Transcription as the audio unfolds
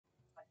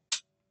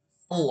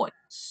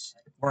Boys,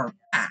 we're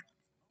back.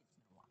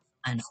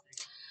 I know,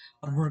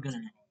 but we're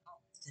gonna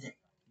today.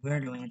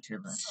 We're doing a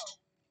tier list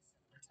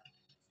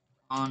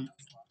on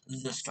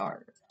the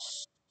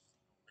starters.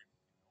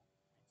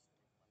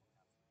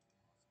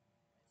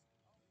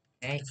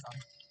 Okay,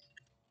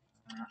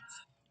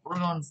 we're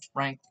going to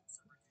rank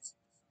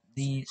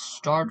the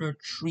starter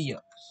trio.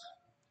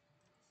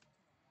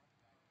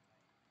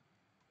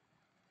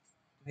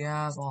 We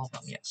have all of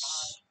them.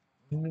 Yes,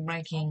 we'll be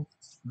ranking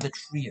the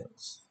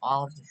trios,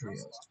 all of the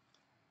trios,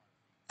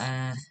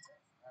 and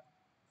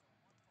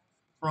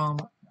from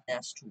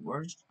best to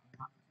worst. I'm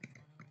not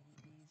counting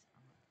these.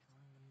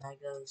 I'm not counting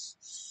the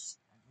megas.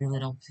 I really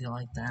don't feel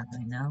like that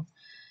right now.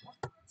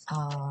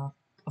 Uh,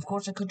 of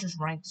course, I could just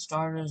rank the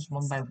starters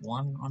one by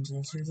one onto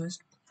the tier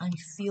list. I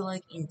feel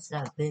like it's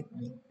a bit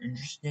more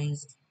interesting.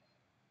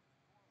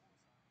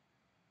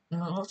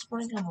 Let's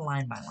rank them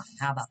line by line.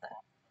 How about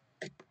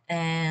that?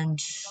 And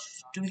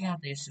do we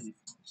have the Asui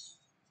ones?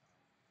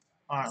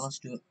 Alright, let's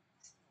do it.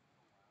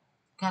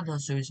 Got the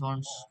Asui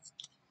ones.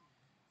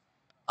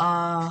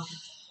 Uh,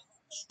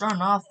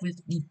 starting off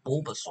with the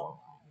Bulbasaur.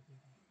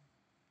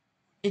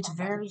 It's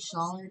very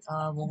solid.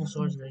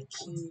 Bulbasaur is very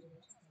cute.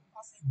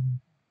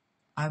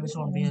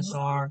 Ivysaur and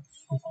Venusaur.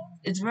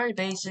 It's very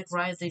basic,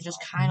 right? They just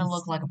kind of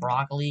look like a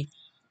broccoli.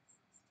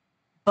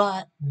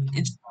 But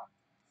it's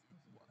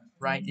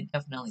right. It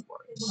definitely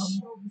works.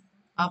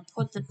 I'll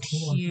put the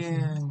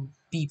tier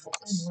B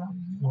plus.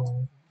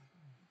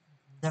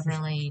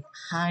 Definitely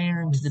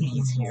higher into the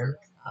B tier.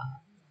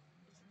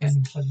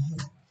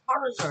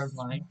 Charizard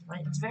line,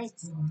 right? It's very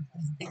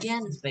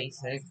again it's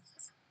basic.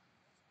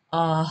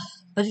 Uh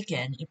but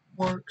again it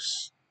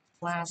works.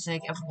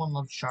 Classic. Everyone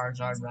loves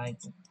Charizard, right?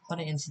 Put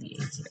it into the A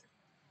tier.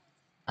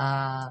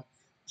 Uh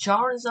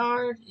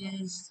Charizard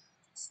is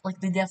like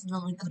they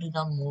definitely could have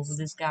done more with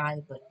this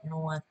guy, but you know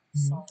what?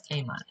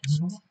 A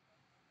minus.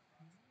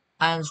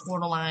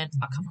 Squirtle line,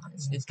 oh come on,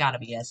 it's gotta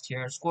be S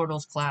tier.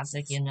 Squirtle's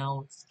classic, you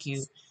know, it's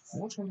cute.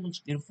 Wartortle looks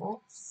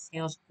beautiful.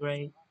 Scale's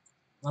great.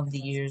 Love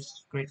the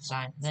ears, great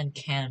design. And then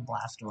Cannon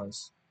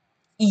Blastoise.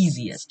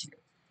 Easy S tier.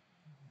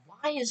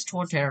 Why is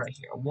Torterra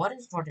here? What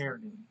is Torterra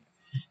doing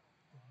here?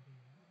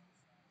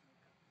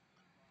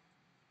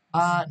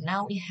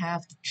 Now we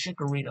have the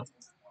Chikorita.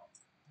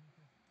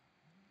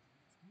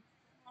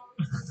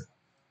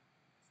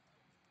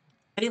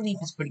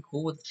 Bayleaf is pretty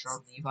cool with the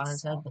sharp leaf on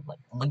his head, but like,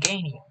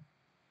 Meganium.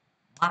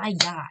 My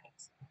guy.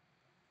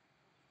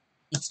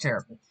 It's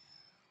terrible.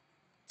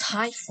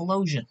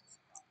 Typhlosion.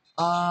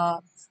 Uh,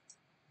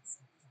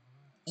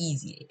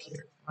 easy A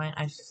tier. Right?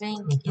 I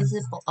think, is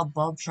it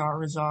above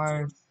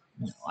Charizard?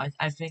 No,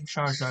 I think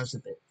Charizard's a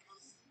bit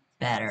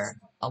better.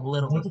 A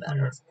little bit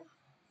better.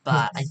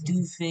 But I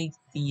do think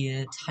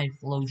the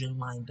Typhlosion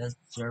line does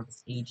deserve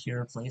A tier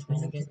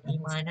replacement again, E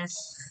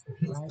minus.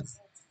 Right?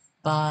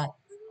 But,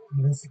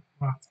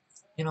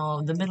 you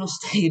know, the middle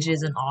stage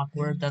isn't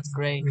awkward, that's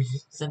great.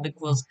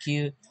 Cyndaquil's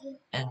cute.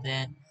 And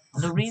then,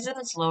 the reason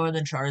it's lower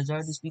than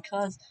Charizard is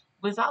because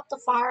without the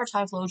fire,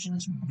 Typhlosion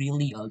is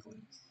really ugly.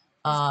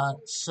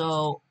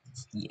 So,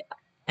 yeah.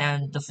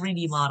 And the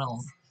 3D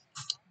model,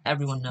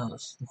 everyone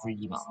knows the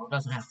 3D model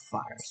doesn't have the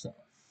fire, so.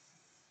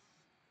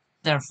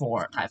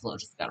 Therefore,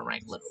 Typhlosion's got to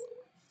rank a little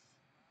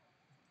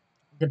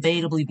lower.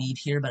 Debatably B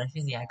tier, but I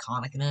think the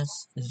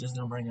iconicness is just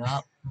gonna bring it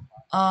up.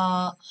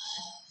 Uh,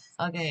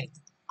 okay,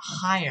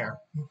 higher.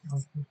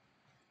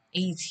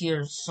 A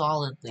tier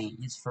solidly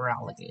is for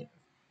Alligator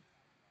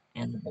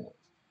and the Bulls.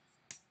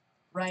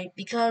 Right?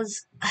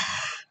 Because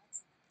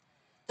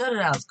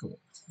Totodile is cool.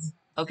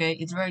 Okay,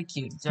 it's very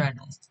cute, it's very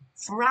nice.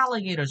 For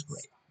Alligator's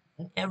great.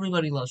 And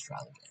everybody loves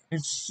Alligator.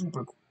 It's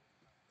super cool.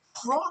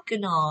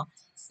 Croconaw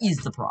is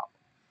the problem.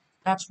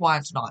 That's why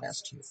it's not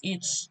S tier.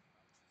 It's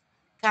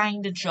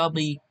kinda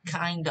chubby,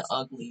 kinda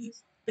ugly.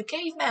 The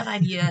caveman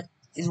idea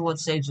is what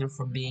saves it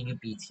from being a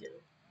B tier.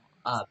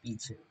 B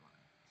tier.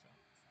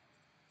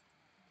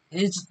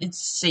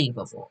 It's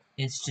savable.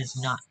 It's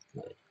just not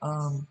good.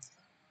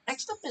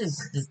 Next up is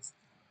the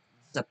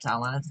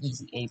Sceptile line. It's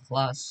easy A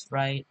plus,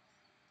 right?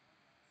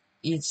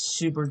 It's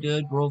super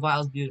good.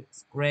 Grovile's good,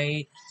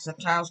 great.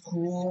 Sceptile's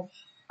cool.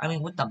 I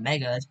mean, with the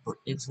Mega,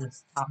 it's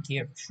top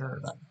tier for sure.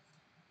 But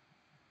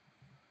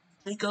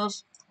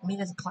Trico's, I mean,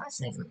 it's a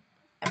classic.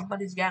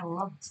 Everybody's gotta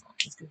love this line.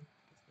 It's good.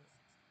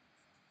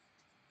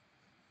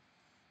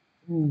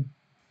 Ooh,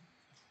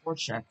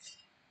 Torchic.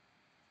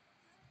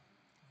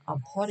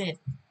 I'll put it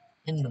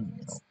in the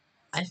middle.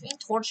 I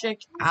think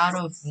Torchic out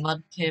of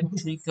Mudkip,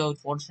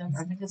 Trico, Torchic,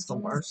 I think it's the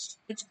worst.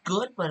 It's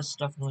good, but it's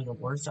definitely the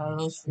worst out of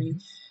those three.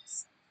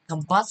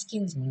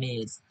 Combustion's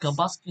mid.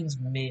 Combustion's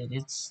mid.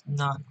 It's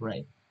not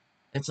great.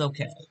 It's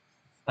okay,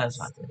 but it's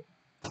not great.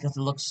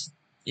 Because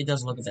it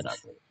does look a bit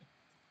ugly.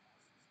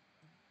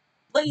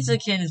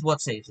 Blaziken is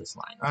what saves this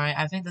line, alright?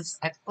 I think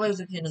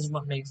Blaziken is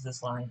what makes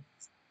this line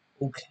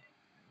okay.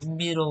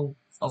 Middle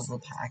of the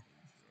pack.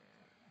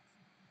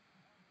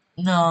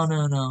 No,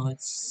 no, no,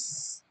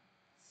 it's...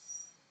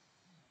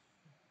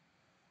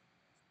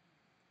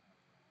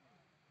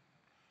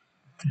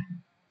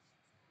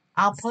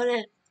 I'll put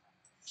it...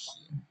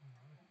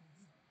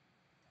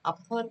 I'll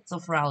put the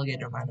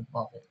Feraligatr right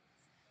above it.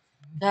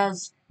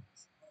 Because,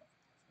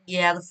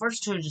 yeah, the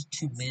first two are just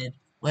too mid.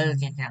 Weather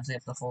can't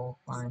save the whole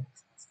line.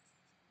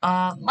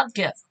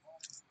 Mudkip.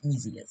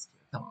 Easiest.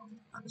 Come on,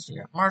 honest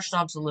here.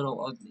 Marshtomp's a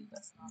little ugly,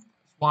 but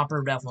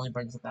Swampert definitely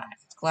brings it back.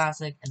 It's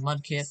classic, and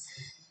Mudkip,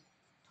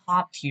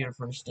 top tier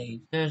for a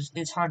stage.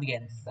 It's hard to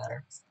get any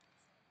better.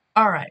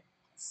 Alright,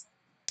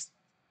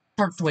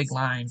 Turtwig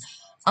line.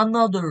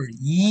 Another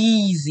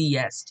easy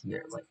S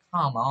tier. Like,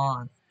 come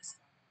on.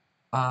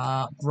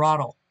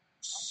 Grottle.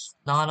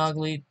 Not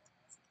ugly.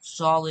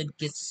 Solid.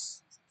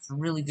 Gets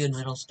really good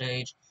middle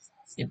stage.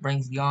 It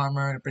brings the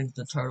armor. It brings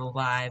the turtle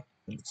vibe.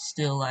 It's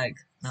still, like,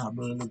 not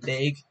really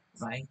big,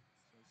 right?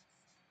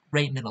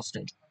 Great middle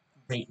stage.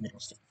 Great middle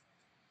stage.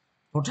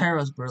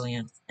 Torterra's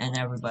brilliant, and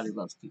everybody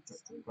loves Cute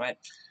Turtwig, right?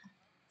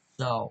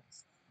 So,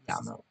 yeah,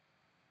 no.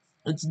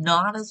 It's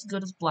not as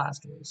good as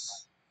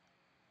Blastoise,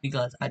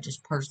 because I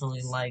just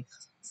personally like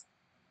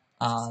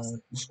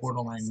the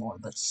Squirtle line more,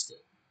 but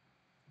still,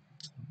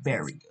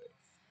 very good.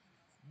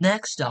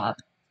 Next up,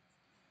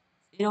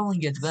 it only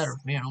gets better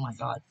from here, oh my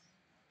god.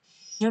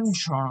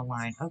 Chimchar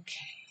line,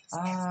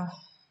 okay.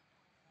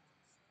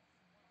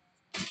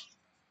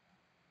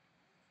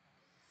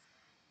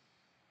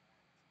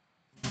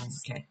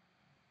 Okay.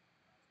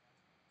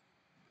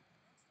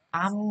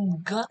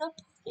 I'm gonna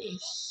put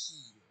it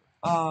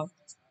here.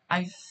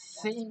 I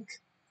think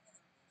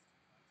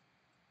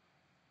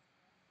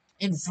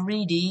in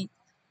 3D,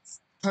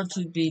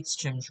 Turtwig beats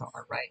Chimchar,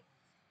 right?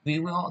 We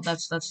will.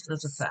 That's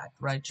a fact,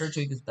 right?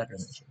 Turtwig is better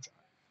than Chimchar.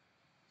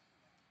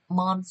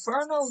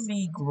 Monferno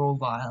v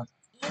Grovyle.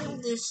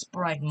 In this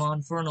sprite,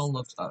 Monferno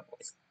looks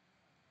ugly,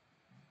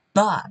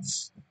 but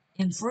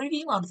in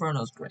 3D,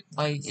 Monferno's great.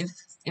 Like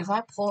if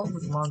I pull it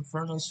with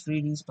Monferno's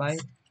 3D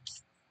sprite,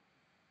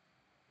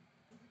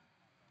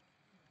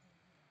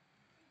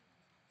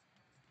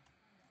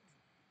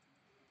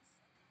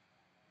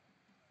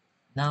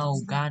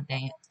 no, god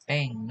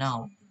dang,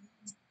 no.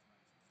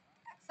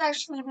 It's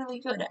actually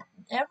really good.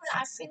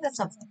 I think that's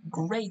a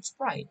great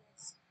sprite.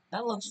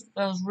 That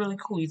was really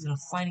cool. Even a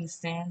fighting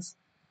stance.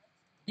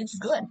 It's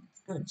good.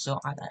 It's good.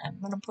 So I'm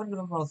gonna put it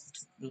above.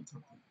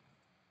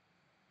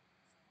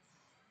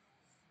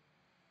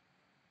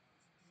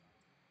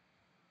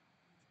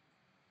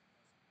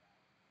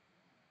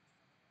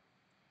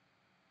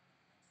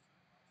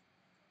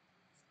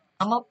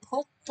 I'm gonna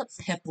put the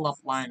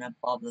Piplup line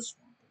above this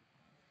one,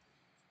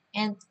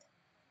 and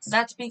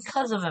that's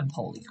because of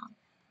Empoleon,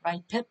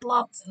 right?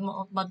 Piplup,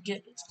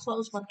 Mudkip, it's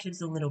close.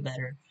 Mudkip's a little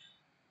better.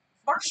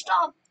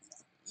 Marshtomp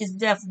is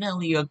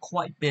definitely a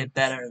quite bit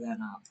better than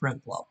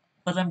Piplup,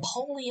 but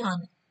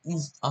Empoleon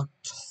is a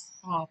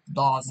top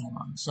dog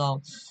one,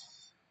 so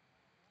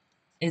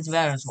it's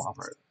better than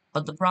Swampert.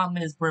 But the problem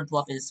is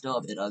Piplup is still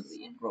a bit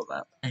ugly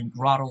and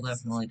Grottle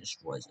definitely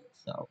destroys it,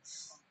 so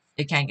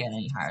it can't get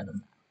any higher than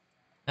that.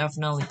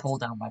 Definitely pulled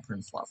down by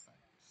Piplup.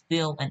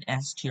 Still an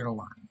S tier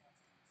line.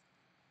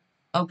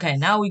 Okay,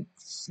 now we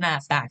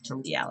snap back to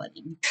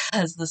reality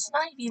because the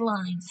Snivy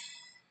line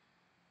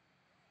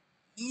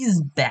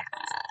is bad.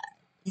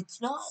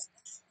 It's not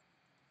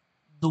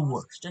the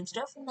worst. It's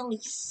definitely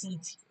C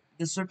tier.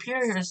 The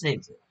Superior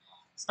saves it.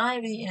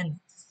 Snivy and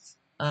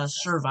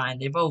Servine,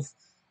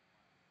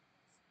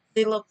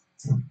 they look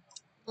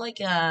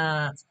like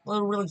a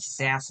little really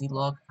sassy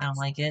look. I don't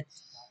like it.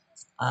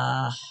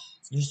 Uh,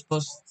 you're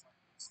supposed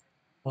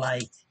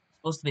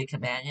to be a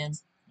companion,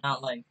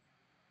 not like.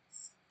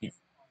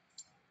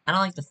 I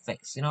don't like the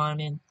face. You know what I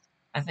mean?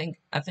 I think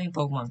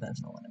Pokemon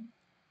fans know what I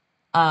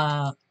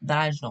mean. That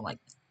I just don't like.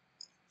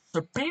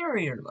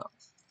 Superior, though,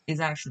 is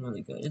actually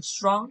really good. It's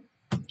strong.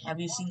 Have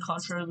you seen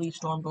Contrarily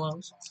Storm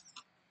Blows?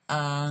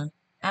 Uh,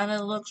 and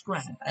it looks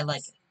grand. I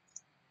like it.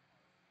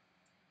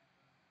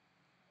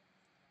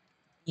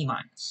 E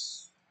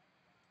minus.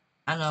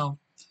 I know.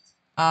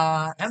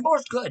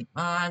 Embor's good.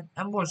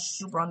 Embor's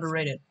super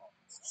underrated.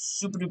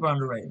 Super duper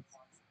underrated.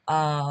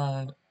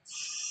 Uh,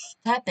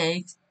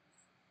 Tepe,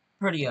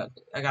 pretty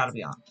ugly. I gotta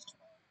be honest.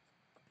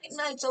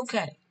 Ignite's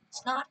okay.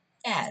 It's not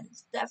bad.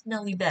 It's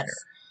definitely better.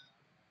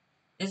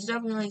 It's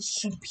definitely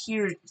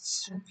superior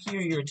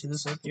to the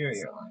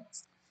superior line.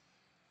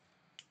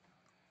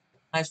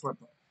 Nice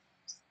wordplay.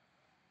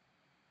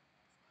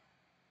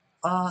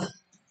 Uh,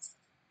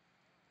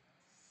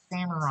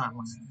 Samurai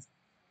line.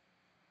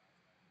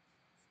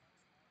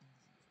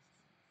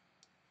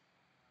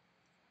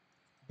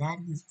 That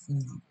is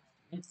easy.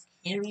 It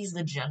carries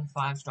the Gen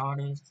 5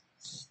 starters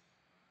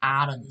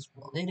out of this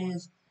world.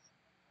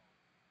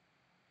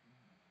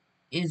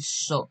 Is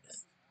so good.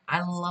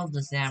 I love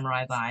the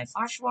samurai vibe.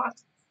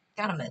 Oshawott,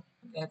 kind of mid.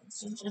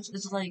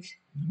 It's like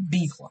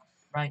B plus,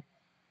 right?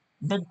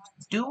 But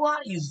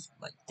Duat is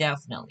like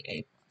definitely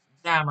A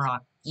plus. Samurai,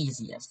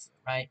 easiest,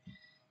 right?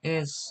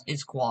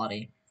 It's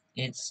quality.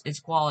 It's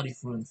quality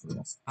through and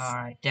through.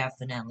 Alright,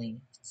 definitely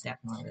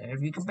there.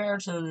 If you compare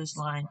it to this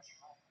line,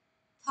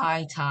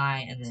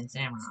 Tai, and then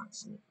Samurai,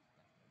 it's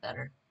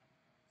better.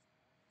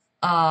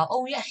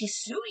 Oh yeah,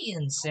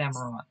 Hisuian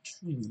Samurai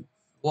too.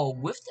 Well,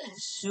 with the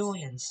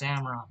Hisuian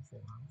Samurai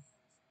form,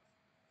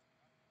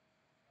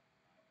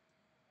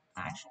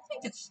 I actually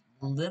think it's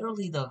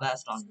literally the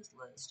best on this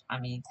list. I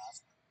mean,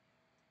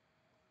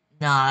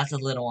 nah, that's a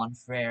little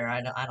unfair.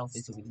 I don't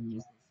think so we can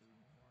use this.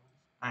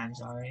 I'm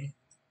sorry.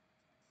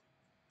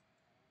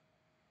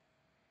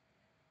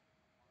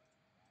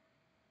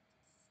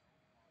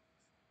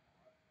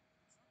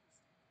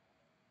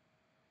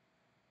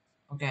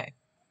 Okay.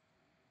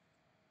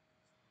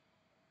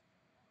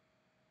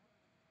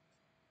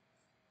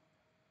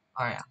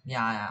 Oh yeah,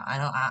 yeah, yeah. I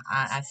know.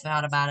 I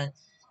thought about it.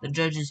 The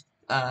judge's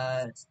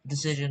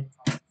decision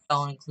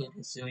don't include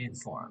Hisuian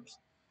forms,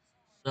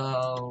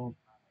 so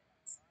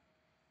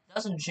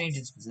doesn't change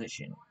its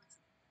position.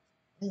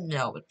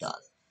 No, it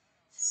does.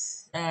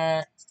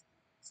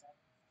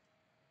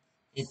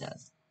 It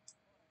does.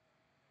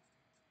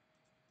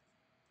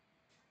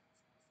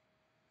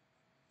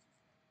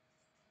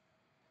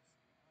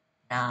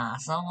 Nah,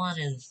 someone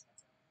is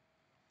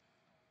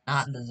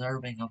not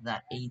deserving of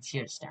that A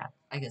tier status.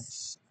 I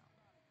guess.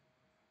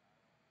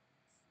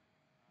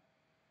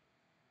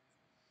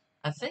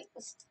 I think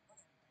this.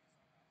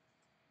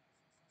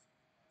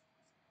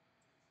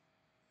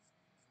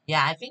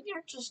 Yeah, I think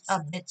you're just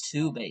a bit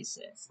too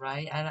basic,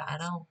 right? I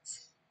don't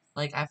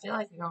like. I feel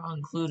like you're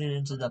included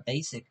into the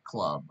basic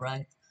club,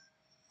 right?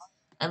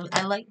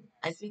 I like.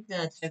 I think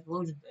the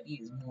Technologian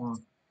Betty is more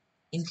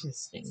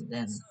interesting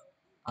than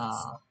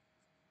uh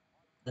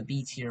the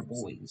B tier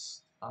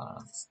boys,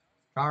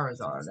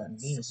 Charizard and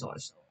Venusaur.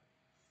 So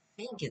I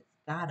think it's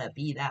gotta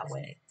be that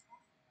way.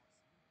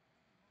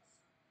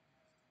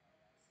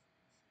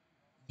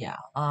 Yeah.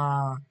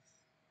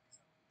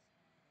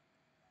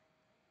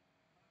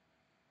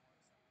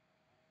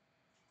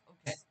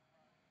 Okay.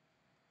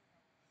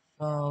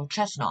 So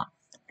Chestnut.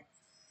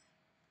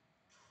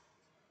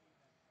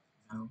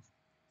 No,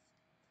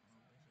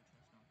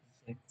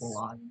 say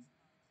Quilladin.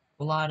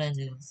 Quilladin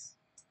is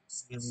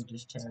really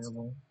just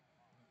terrible.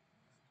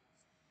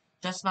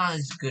 Chestnut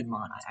is good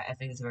mon. I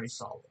think it's very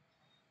solid.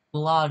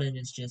 Quilladin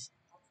is just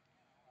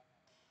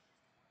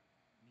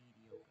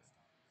mediocre.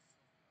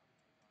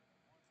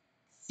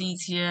 C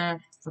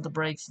tier for the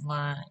brakes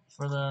line,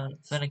 for the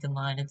Fennekin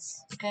line,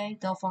 it's okay.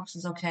 Delphox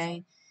is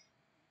okay.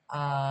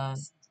 Uh,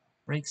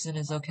 Braixen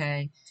is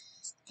okay.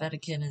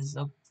 Fennekin is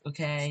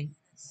okay.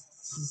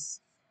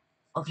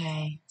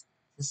 Okay.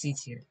 The C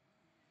tier.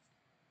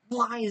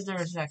 Why is there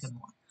a second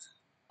one?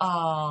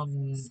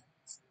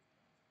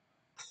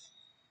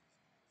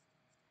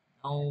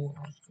 No,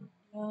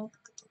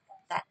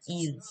 that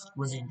is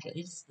Greninja.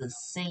 It's the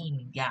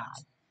same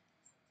guy,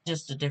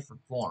 just a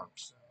different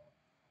forms.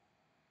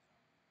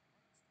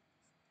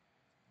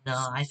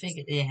 No, I think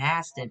it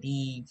has to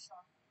be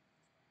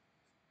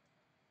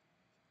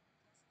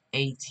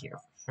A tier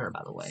for sure.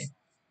 By the way,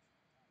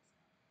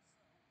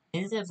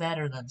 is it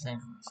better than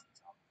Samus?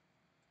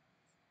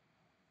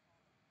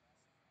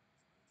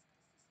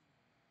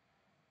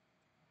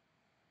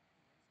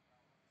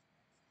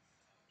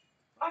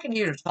 I can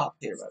hear top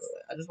tier. By the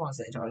way, I just want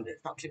to say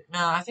top tier.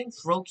 No, I think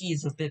Froakie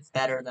is a bit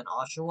better than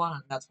Oshawa,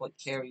 and that's what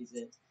carries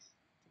it to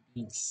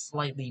be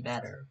slightly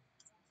better.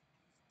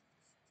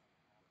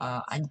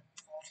 I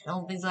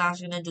don't think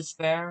Last Ninja's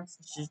fair.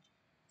 It's just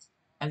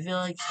I feel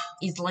like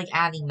it's like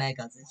adding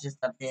megas. It's just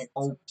a bit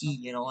OP,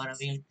 you know what I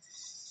mean?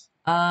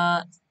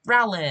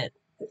 Rowlet.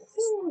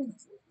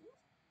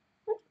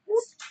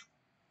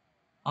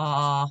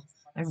 Uh,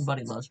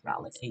 Everybody loves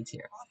Rowlet A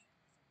tier.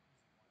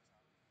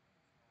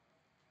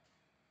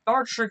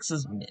 Dartrix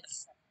is mid.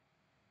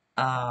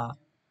 Uh,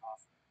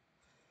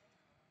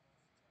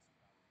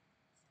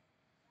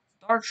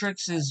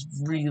 Dartrix is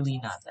really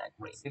not that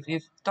great.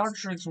 If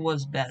Dartrix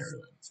was better,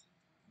 then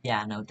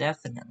yeah, no,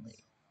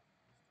 definitely.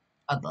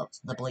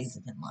 The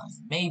Blaziken line.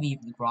 Maybe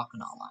even the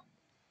Crocodile line.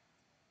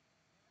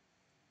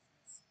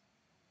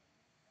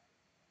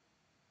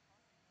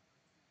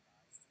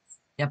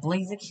 Yeah,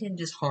 Blaziken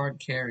just hard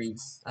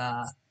carries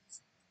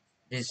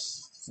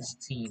this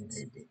team.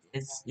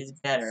 It's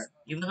better.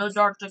 Even though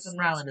Dartrix and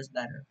Rowlet is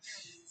better.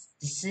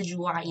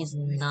 Decidueye is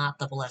not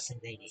the blessing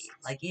they need.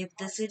 Like, if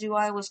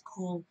Decidueye was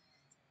cool,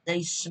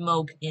 they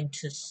smoke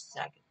into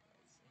second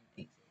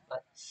place.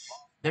 But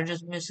they're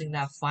just missing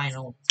that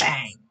final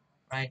bang,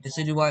 right?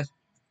 Decidueye is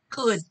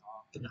good,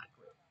 but not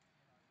great.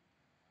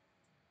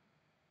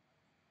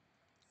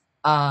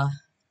 Uh,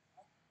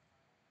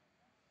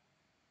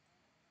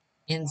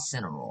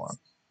 Incineroar.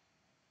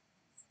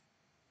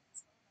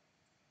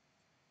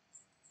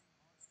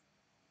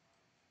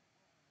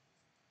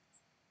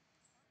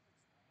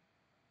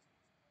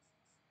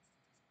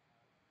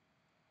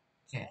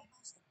 Okay.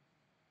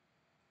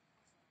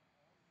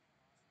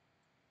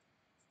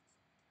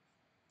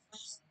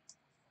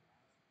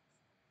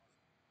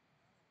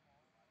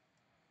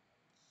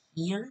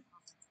 Here?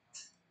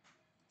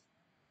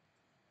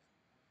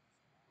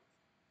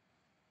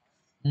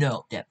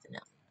 No, definitely.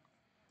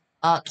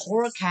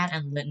 Torracat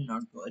and Litten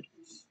are good.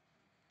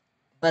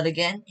 But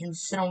again,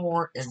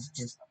 Incineroar is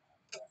just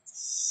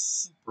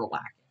super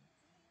lacking.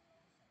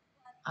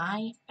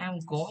 I am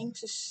going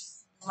to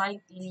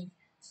slightly.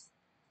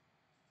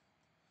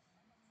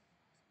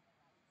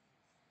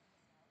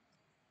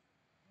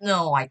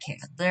 No, I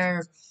can't.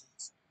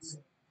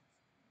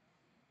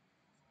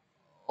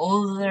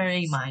 Oh, they're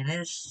A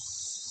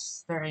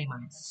minus. They're A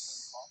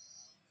minus.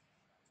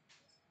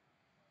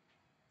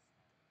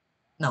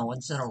 No,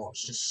 Incineroar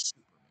is just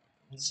super.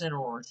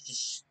 Incineroar is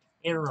just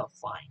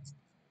terrifying.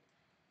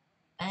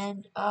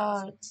 And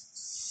I'm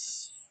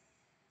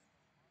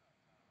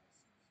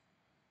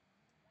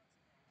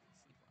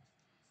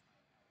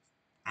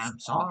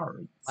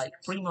sorry. Like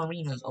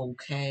Primarina's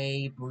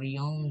okay,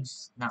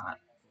 Brion's not.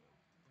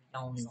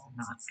 Brion is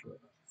not good.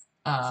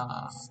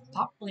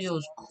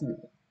 Popplio's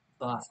cool,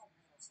 but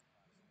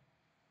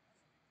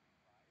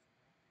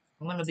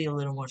I'm gonna be a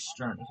little more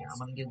stern here. I'm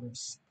gonna give them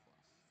C+.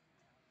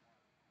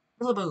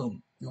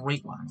 Boom,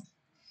 great line.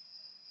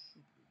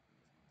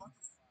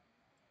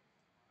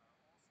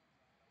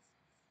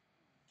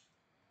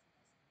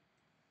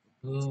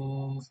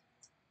 Boom.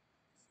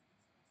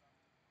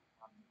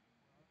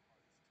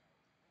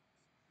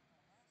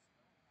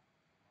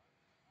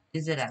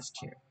 Is it S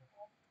tier?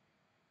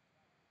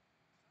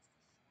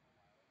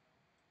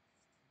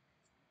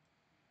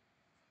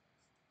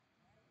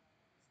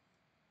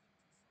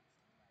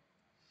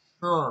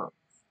 Sure.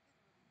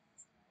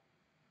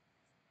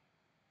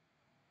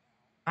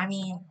 I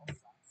mean,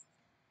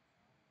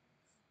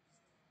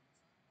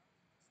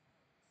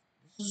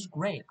 this is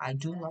great. I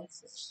do like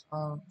this.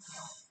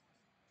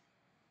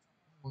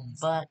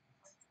 But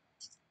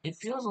it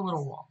feels a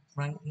little long,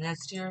 right?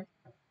 Next year,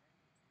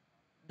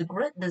 the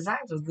grid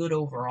designs are good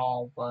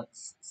overall, but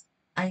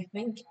I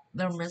think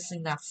they're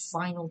missing that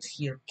final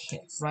tier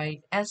kick,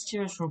 right? S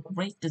tier is for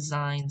great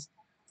designs,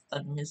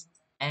 but miss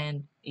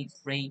and a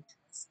great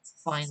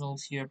final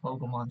tier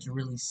Pokemon to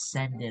really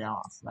send it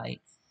off,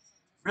 right?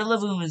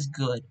 Rillaboom is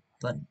good,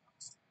 but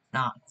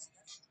not.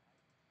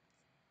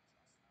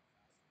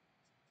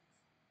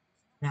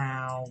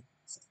 Now,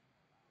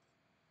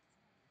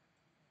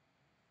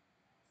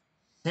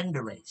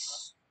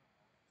 Cinderace.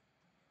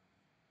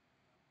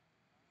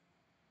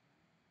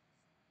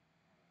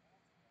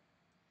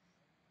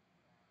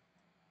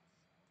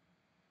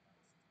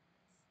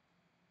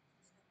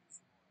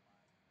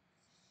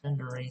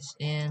 Cinderace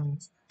in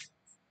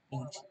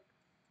each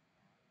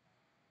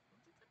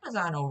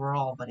design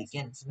overall, but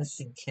again, it's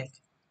missing kick.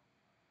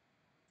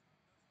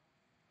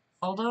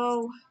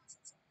 Although,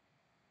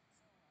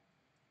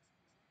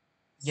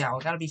 yeah,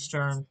 we gotta be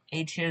stern.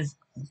 H is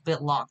a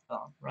bit locked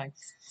up, right?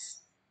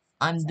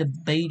 I'm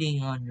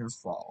debating on your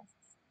fall,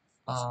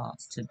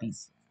 to be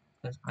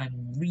because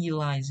I'm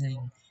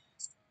realizing.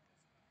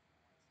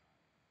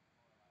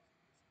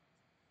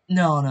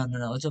 No,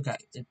 it's okay.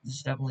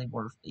 It's definitely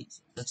worth A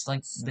tier. It's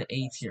like the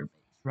A tier base,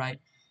 right?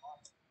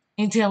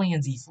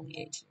 Italian's easily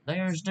A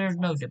tier. There's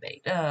no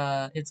debate.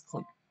 It's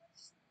clear.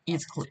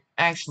 It's clear.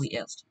 Actually,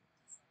 S tier.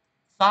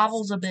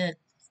 Sobel's a bit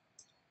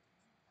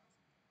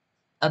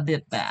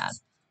bad.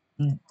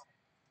 Mm,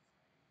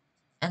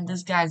 and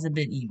this guy's a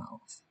bit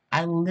emo.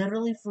 I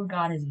literally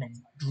forgot his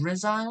name.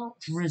 Drizzile?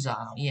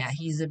 Drizzile. Yeah,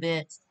 he's a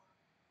bit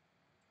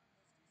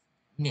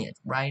mid,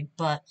 right?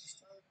 But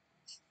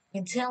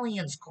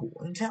Italian's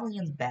cool.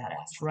 Italian's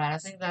badass, right? I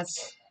think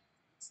that's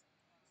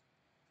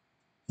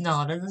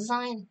no the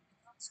design.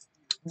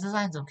 The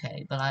design's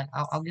okay, but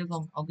I'll give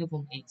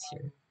him eights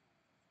here.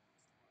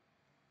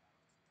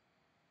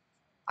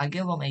 I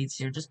give him eights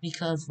here just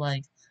because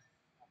like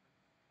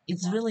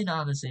it's really not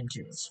on the same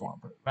tier as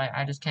Swampert, right?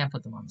 I just can't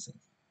put them on the same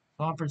tier.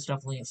 Swampert's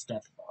definitely a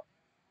step above.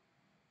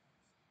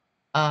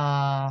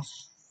 Uh,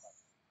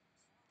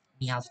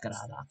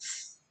 Miascarada.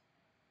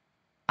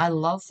 I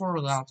love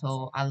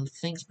Ferrogato. I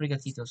think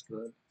Sprigatito's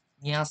good.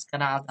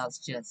 Miascarada's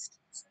just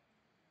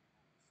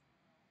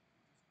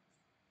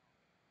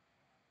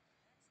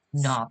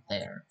not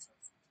there.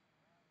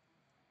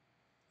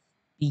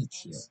 B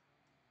tier.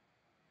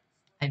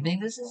 I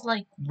think this is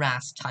like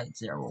Ras Type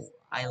Zero.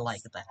 I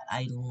like that.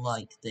 I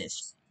like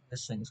this.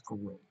 This thing's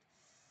great.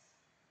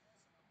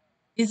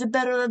 Is it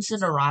better than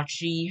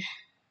Cinerachi?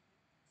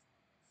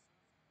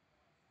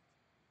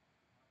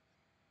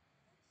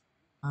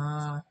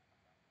 Uh,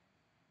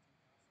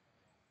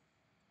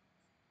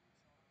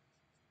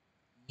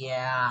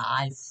 yeah,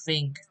 I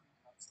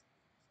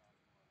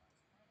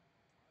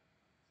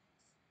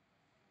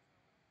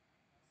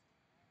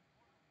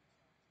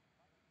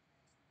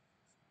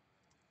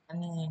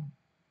mean,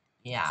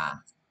 yeah,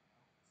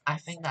 I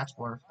think that's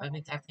worth. I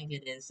think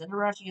it is.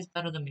 Cinerachi is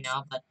better than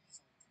Meow, but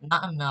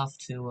not enough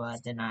to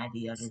deny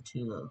the other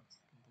two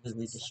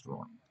completely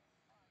destroying.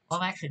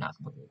 Well, actually, not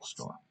completely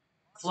destroying.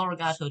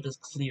 Florigato does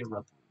clear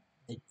up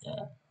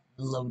the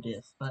low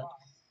diff, but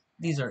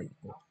these are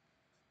equal.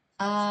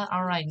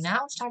 Alright,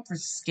 now it's time for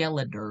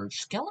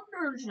Skeledirge.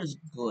 Skeledirge is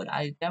good.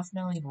 I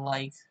definitely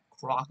like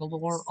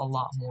Crocodile a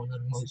lot more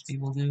than most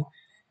people do.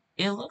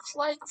 It looks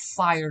like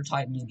fire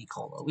type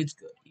Ludicolo. It's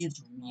good. It's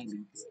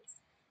really good.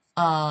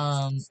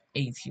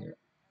 A tier.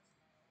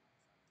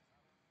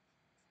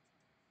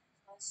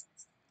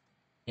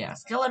 Yeah,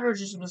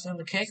 Skeledirge is missing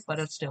the cake, but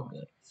it's still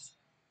good.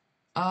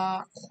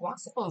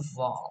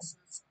 Quaxaval.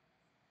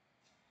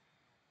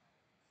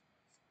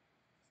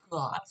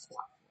 God,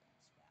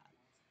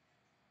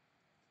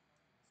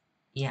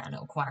 yeah,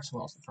 no,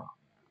 Quaxaval's the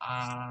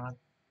problem.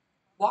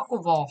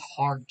 Quackleval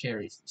hard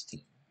carries this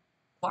team.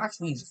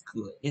 Quaxley is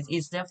good.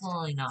 It's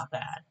definitely not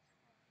bad,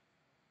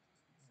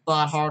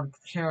 but hard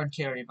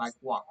carried by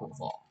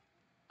Quackleval.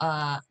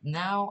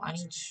 Now I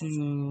need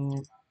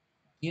to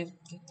give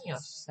me a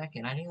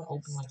second. I need to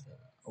open like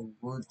a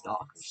Word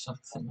doc or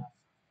something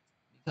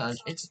because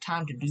it's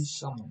time to do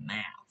some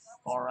math.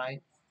 All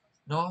right.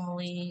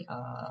 Normally,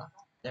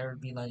 there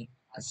would be like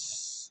a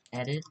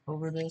edit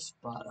over this,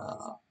 but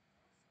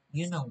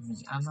you know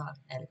me, I'm not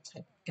an edit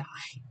type of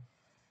guy.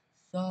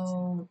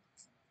 So,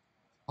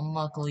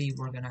 luckily,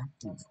 we're gonna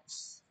do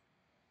this.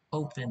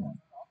 Open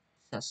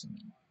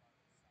Sesame.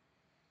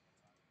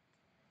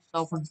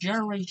 So for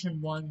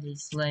Generation 1, they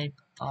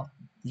select up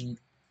the...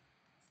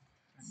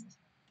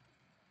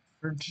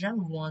 For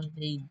Gen 1,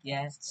 they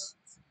get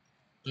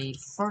a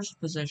first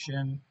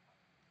position,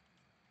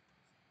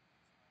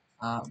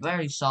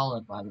 very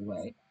solid by the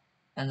way,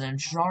 and then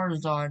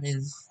Charizard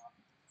is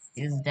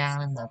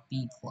down in the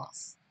B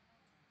plus.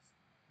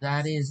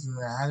 That is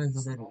a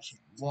little shit.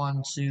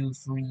 1, 2,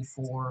 3,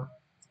 4,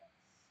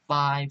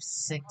 5,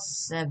 6,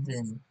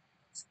 7,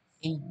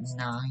 8,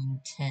 9,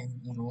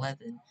 10,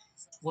 11,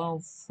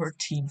 12,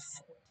 13, 14,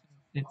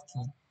 15,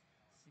 16,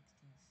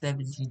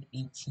 17,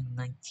 18,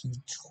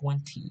 19,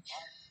 20.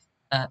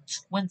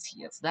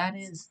 20th. That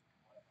is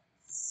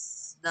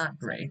not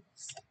great.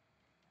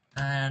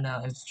 And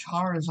if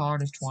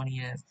Charizard is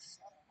 20th,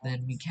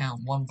 then we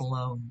count one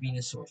below and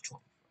Venusaur is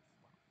 20th.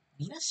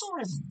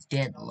 Venusaur is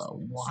dead low.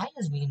 Why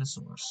is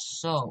Venusaur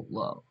so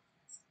low?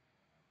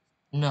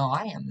 No,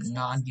 I am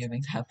not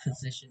giving that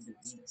position to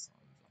Venusaur.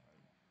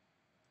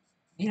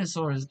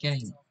 Venusaur is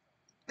getting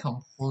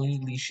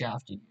completely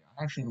shafted here.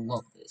 I actually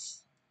love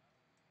this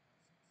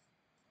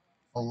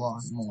a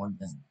lot more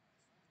than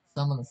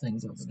some of the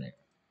things over there.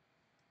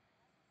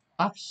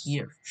 Up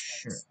here,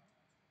 sure.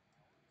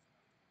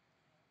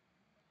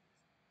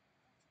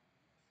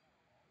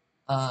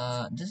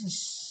 This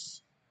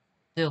is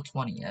still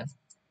 20th.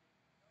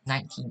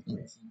 19,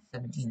 18,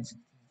 17,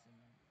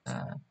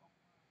 16,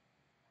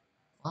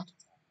 what?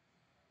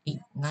 8,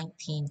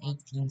 19,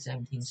 18,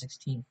 17,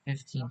 16,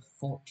 15,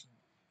 14,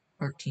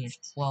 13,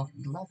 12,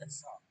 11.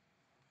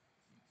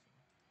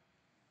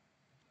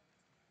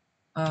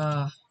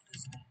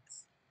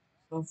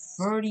 So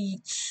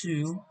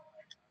 32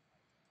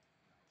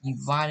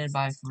 divided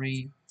by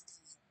 3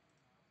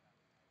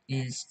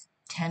 is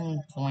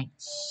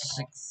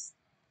 10.6.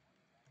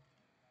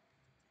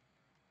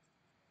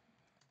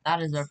 That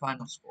is our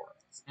final score.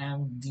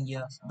 And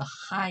the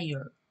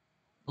higher,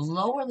 the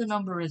lower the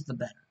number is, the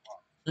better.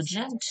 So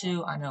Gen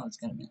 2, I know it's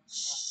going to be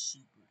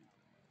super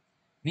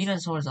duper.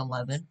 Venusaur is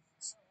 11.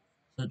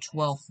 So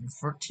 12th and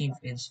 13th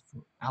is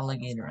for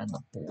Alligator and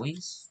the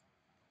Boys.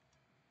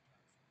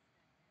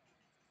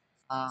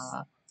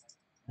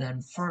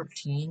 Then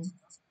 13,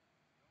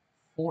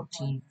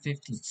 14,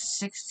 15,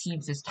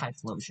 16th is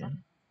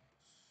Typhlosion.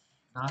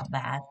 Not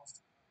bad.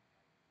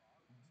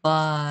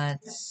 But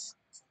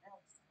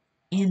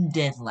in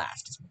dead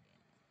last is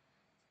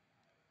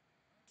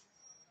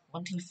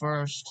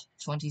 21st,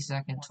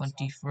 22nd,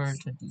 23rd,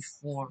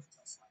 24th,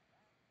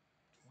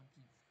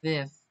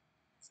 25th,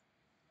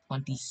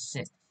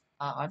 26th.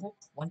 Are there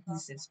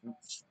 26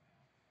 groups?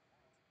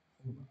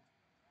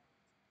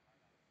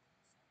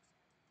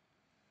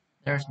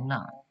 There's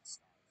not.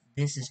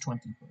 This is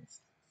 21st.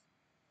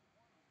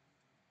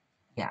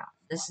 Yeah,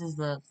 this is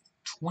the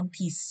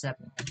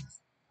 27th.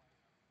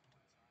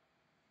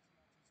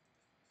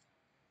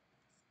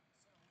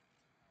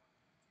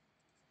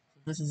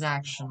 This is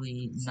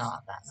actually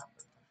not that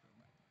number.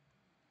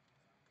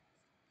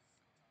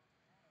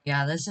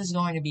 Yeah, this is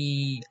going to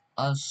be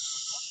a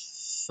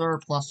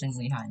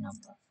surplusingly high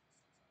number.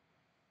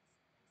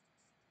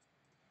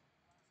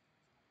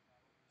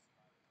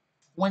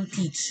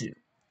 22.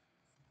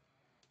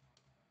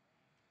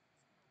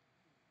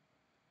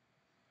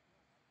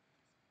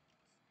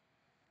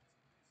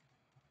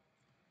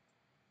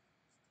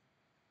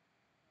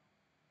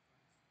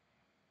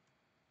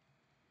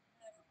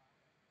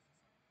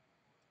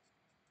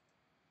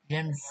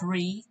 Gen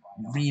 3,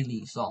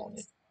 really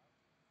solid.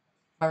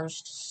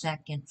 First,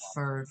 second,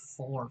 third,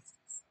 fourth,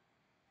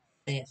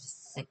 fifth,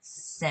 sixth,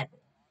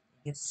 seventh.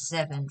 Get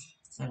seventh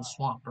and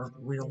Swampert,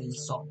 really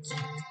solid.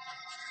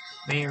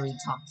 Very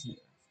top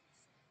tier.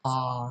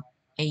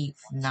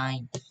 Eighth,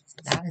 ninth,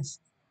 that is,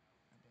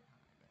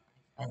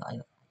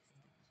 I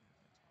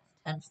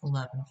 10th,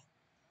 11th,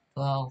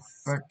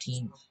 12th,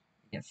 13th,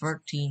 yeah,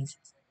 13th,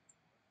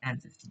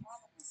 and 15th.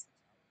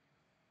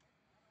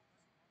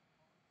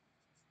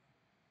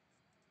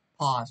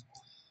 Pause.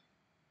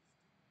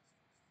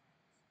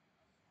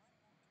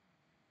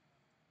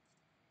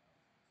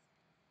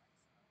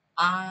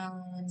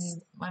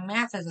 My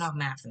math is not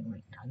mathing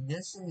right now.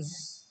 This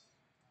is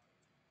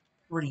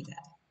pretty bad.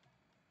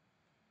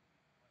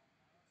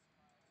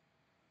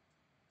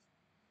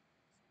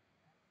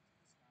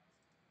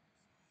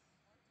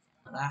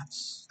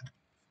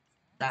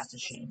 That's a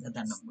shame that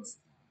that number.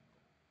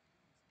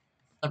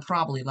 It'll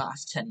probably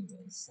last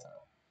anyways. So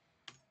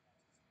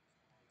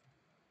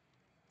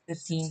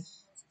 15.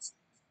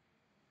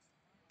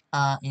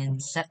 In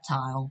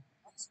Septile,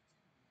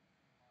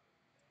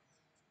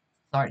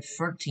 sorry,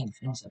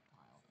 13th in Septile,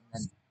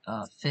 and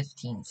then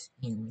 15th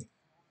in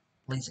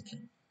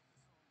Blaziken.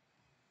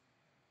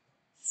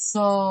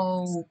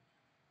 So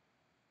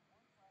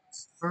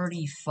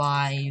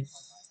 35.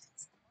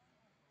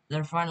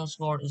 Their final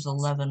score is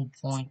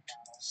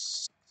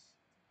 11.6.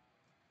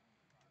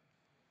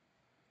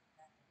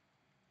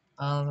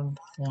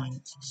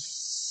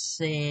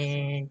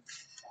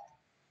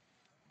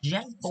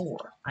 Gen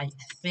 4. I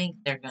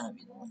think they're gonna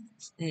be the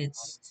winners.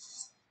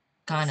 It's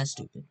kinda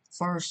stupid.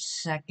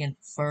 First, second,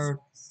 third,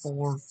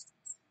 four,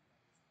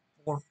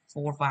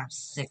 five,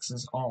 six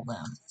is all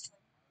them.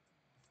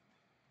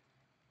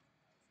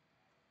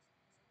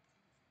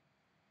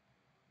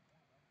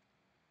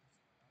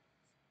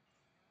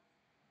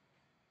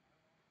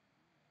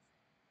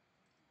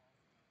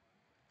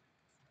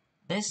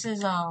 This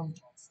is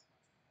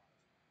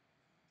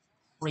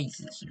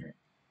crazy here.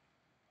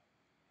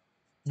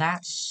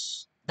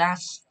 That's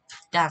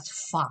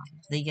that's 5.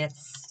 They get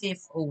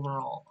 5th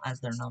overall as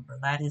their number.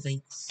 That is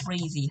a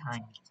crazy high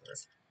number.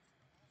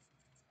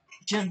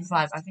 Gen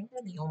 5, I think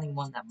they're the only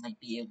one that might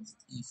be able to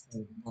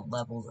equal the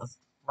level of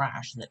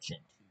trash that Gen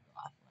 2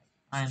 got. Like,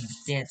 I'm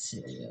dead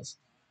serious.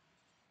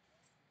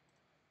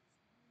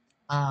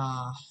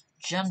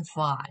 Gen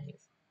 5.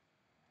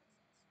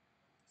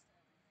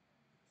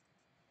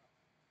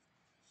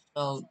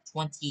 So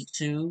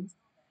 22,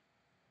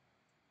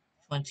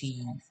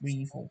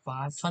 23, 4,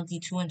 5,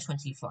 22 and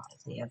 25.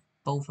 They have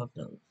both of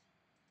those.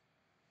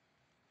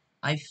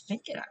 I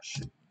think it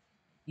actually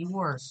be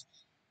worse.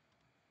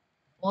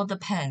 Well, it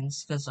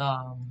depends, because,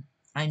 I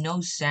know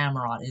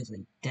Samurott is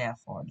a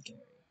death hard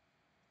carry.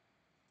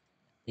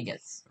 They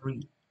get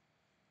 3.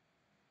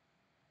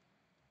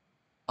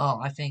 Oh,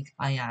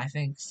 yeah, I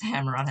think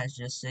Samurott has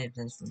just saved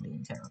this from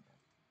being terrible.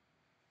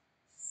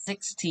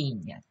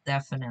 16, yeah,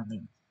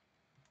 definitely.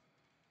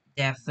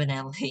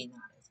 Definitely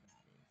not as bad as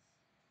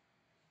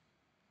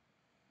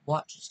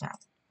what just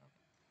happened.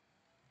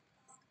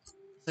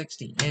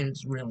 16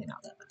 is really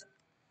not that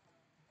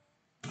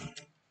bad.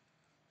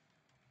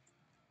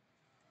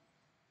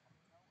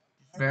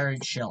 Very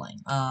chilling.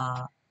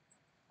 Now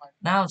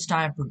it's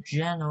time for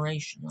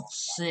Generational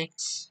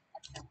 6.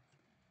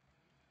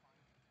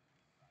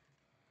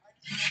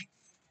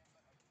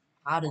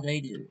 How do they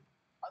do?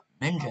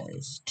 Ninja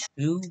is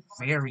 2,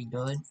 very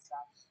good.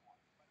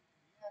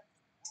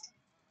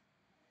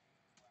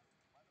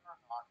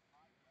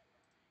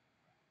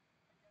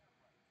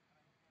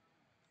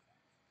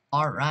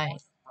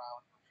 Alright.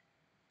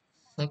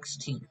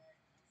 16.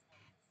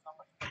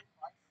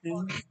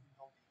 2,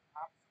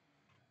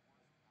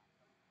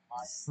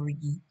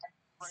 3,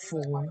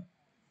 4,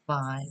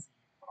 5,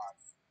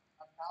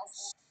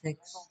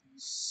 6,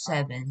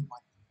 7,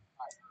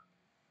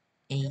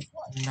 8,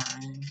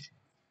 9,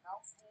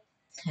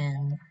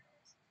 10.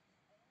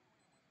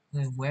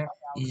 Wait, where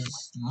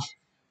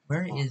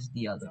is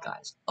the other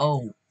guys?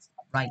 Oh,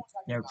 right,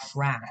 they're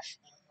trash.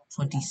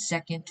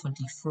 22nd,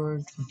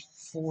 23rd,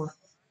 24th,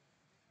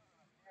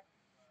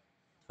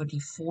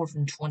 24th,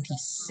 and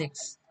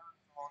 26th.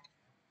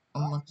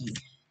 Unlucky.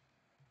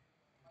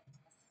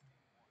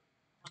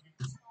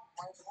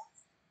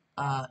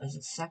 Is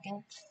it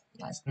second?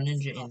 Yes,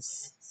 Ninja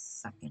is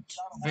second.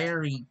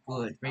 Very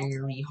good,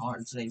 very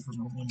hard save from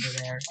Ninja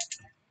there.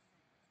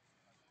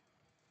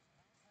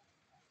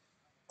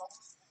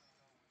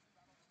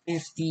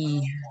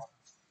 50,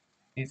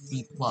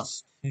 50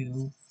 plus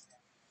 2,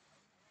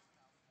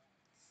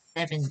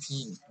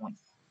 17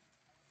 points.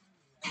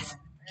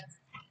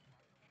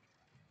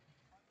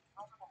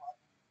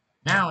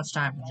 Now it's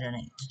time for Gen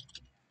 8.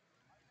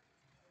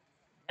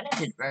 Gen 8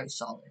 did very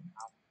solid.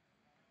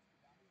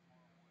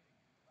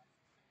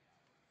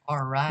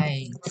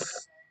 Alright.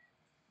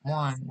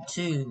 1,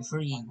 2,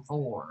 3,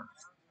 4,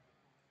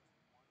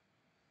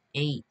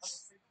 8,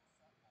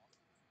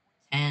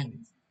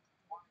 10.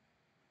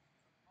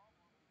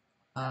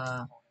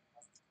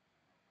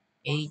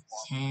 8,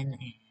 10,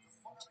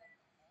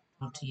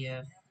 and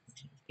 20th.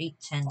 8,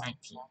 10,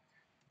 19.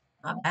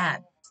 Not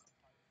bad.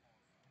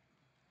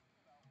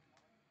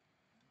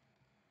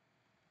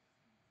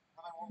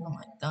 Oh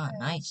my god,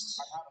 nice.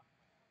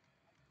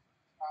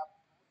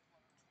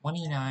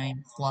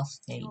 29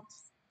 plus 8.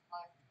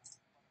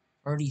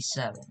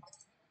 37.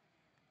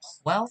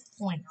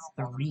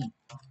 12.3.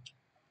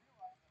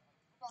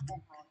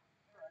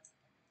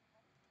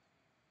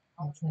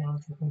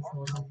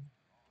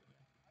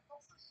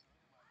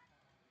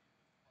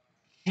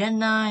 Gen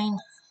 9.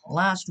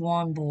 Last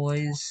one,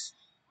 boys.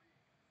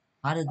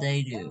 How did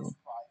they do?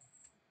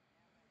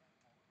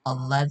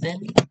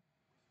 11.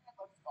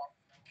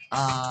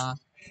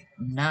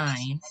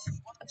 9.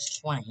 That's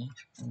 20.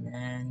 And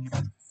then,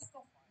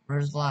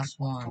 where's the last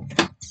one?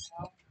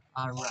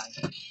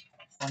 Alright.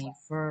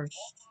 21st,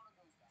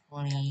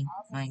 20,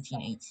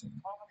 19,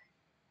 18.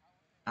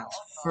 That's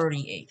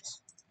 38.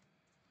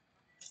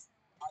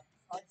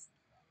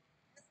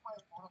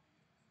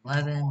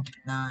 11,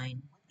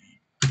 9,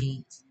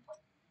 8.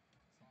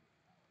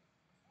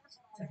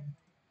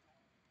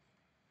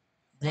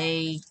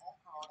 They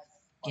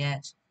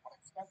get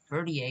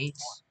 38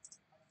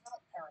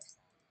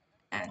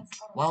 and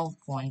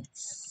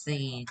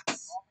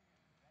 12.6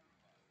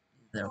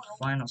 their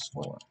final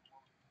score.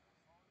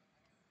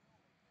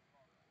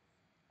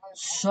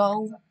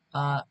 So,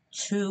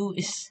 2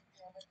 is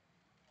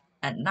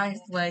at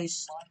 9th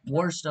place,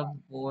 worst of the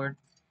board,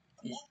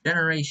 is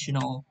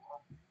Generational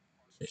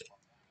 2.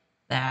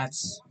 I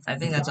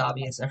think that's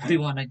obvious,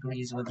 everyone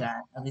agrees with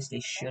that, at least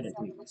they should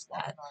agree with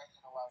that.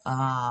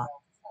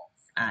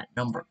 At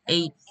number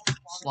 8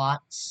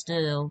 slot,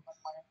 still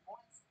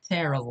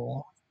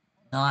terrible,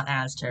 not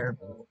as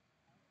terrible,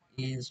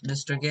 is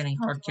Mr. Getting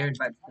Hard Carried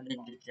by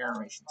Ninja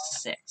Generation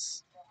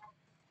 6.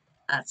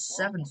 At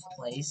 7th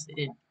place, it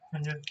did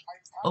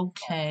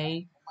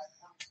okay.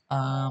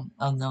 Oh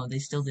no, they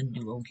still didn't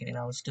do okay,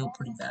 that was still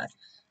pretty bad.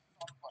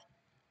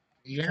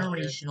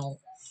 Generational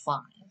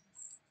 5.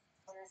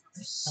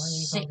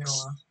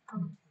 6.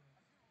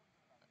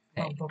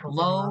 Okay,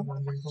 low,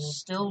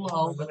 still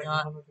low, but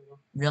not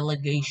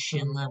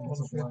relegation levels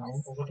of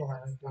low.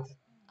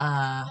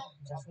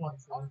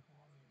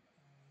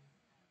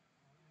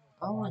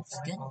 Oh, it's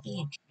gonna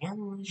be a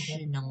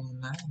generational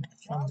 9,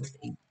 I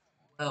think.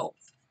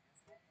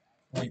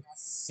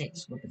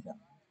 12.6 with the gun.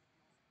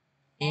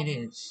 It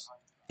is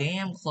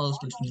damn close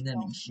between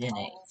them and Gen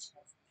 8.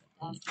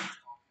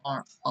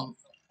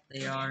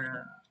 They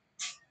are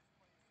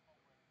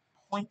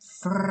 0.3 away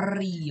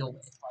from each other.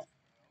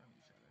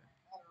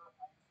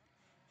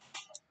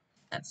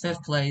 At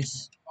 5th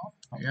place,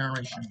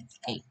 Generation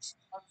 8.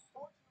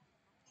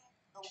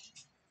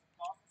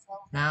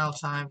 Now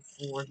time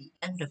for the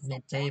end of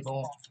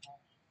mid-table.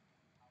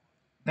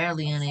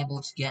 Barely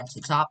unable to get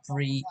to top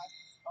 3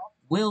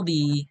 will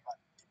be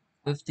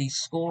with the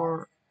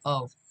score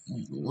of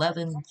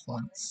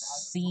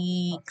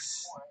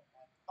 11.6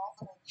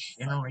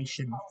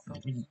 Generation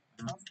 3.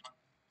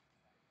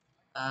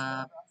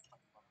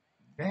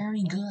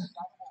 Very good.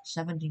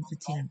 17,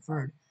 15, and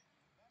 3rd.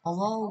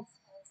 Although,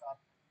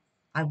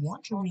 I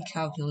want to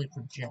recalculate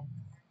for Gen.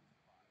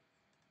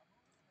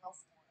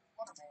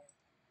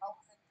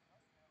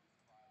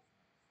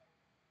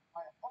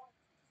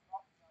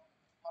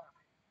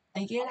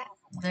 They get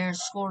their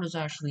score is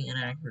actually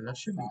inaccurate. That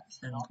should be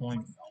 10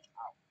 point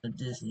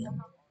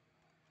addition.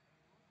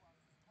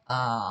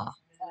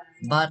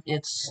 But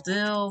it's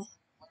still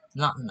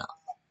not enough.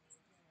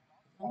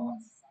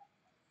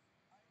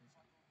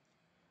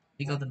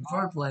 Because in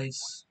 3rd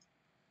place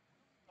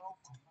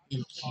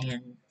is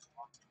Gen.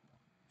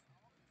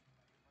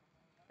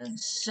 In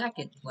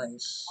 2nd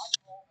place.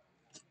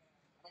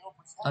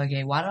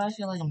 Okay, why do I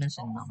feel like I'm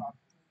missing a number?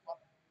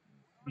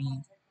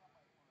 3.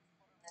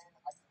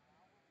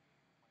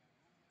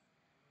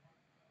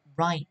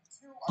 Right.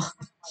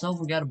 So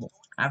forgettable.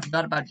 I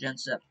forgot about Gen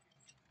 7.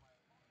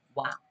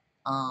 Wow.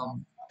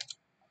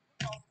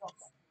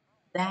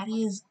 That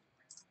is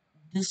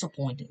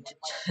disappointing,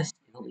 to say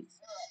the least.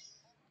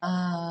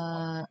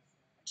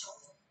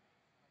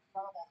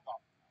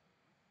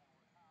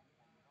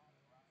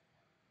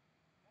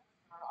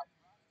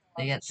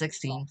 They get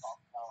 16th.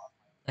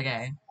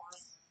 Okay.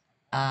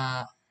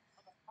 Not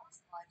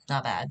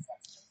bad.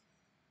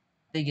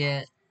 They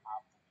get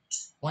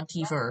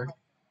 23rd.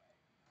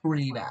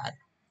 Pretty bad.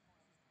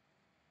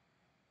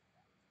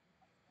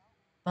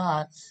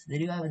 But, they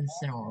do have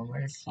Incineroar.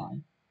 Where is he?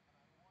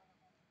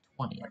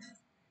 20th.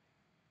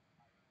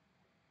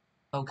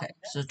 Okay,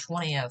 so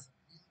 20th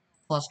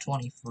plus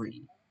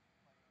 23.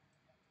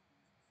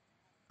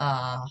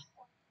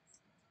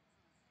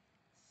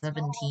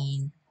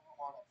 17,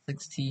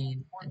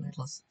 16, and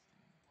plus.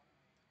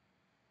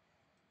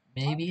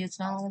 Maybe it's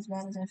not as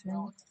bad as I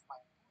feel.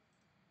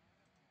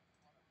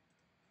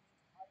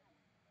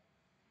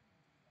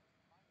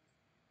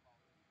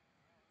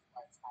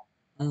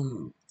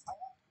 Ooh.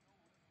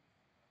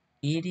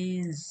 It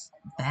is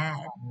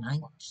bad.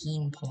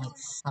 19 point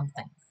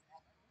something.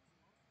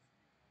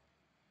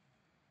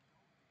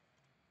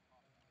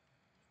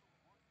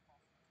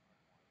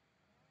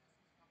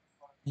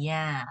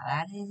 Yeah,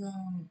 that is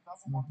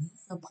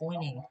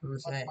disappointing per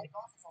se.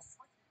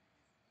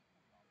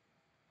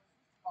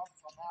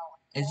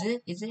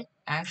 Is it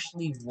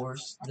actually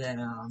worse than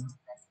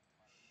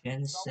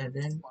Gen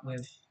 7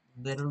 with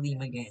literally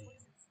Meganium?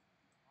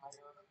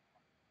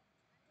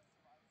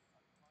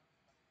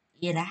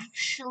 It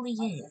actually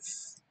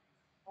is.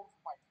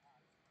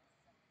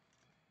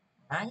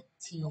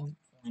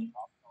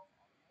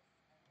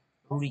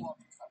 19.3.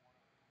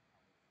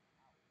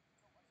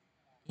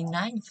 In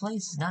 9th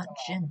place is not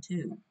Gen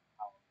 2.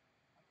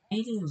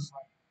 It is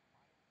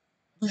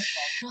the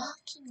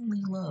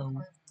shockingly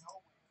low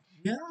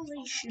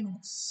Generation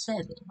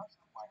 7,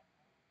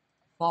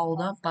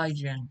 followed up by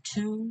Gen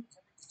 2,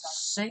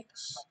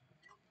 6,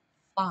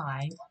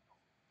 5,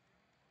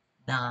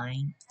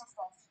 9,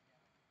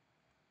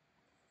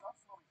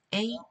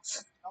 8,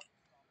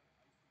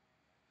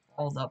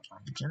 followed up by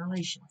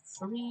Generation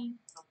 3,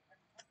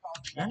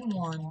 Gen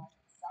 1,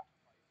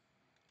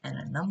 and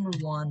a number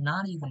 1,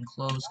 not even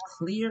close,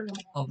 clear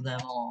of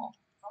them all,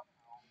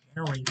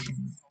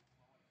 Generation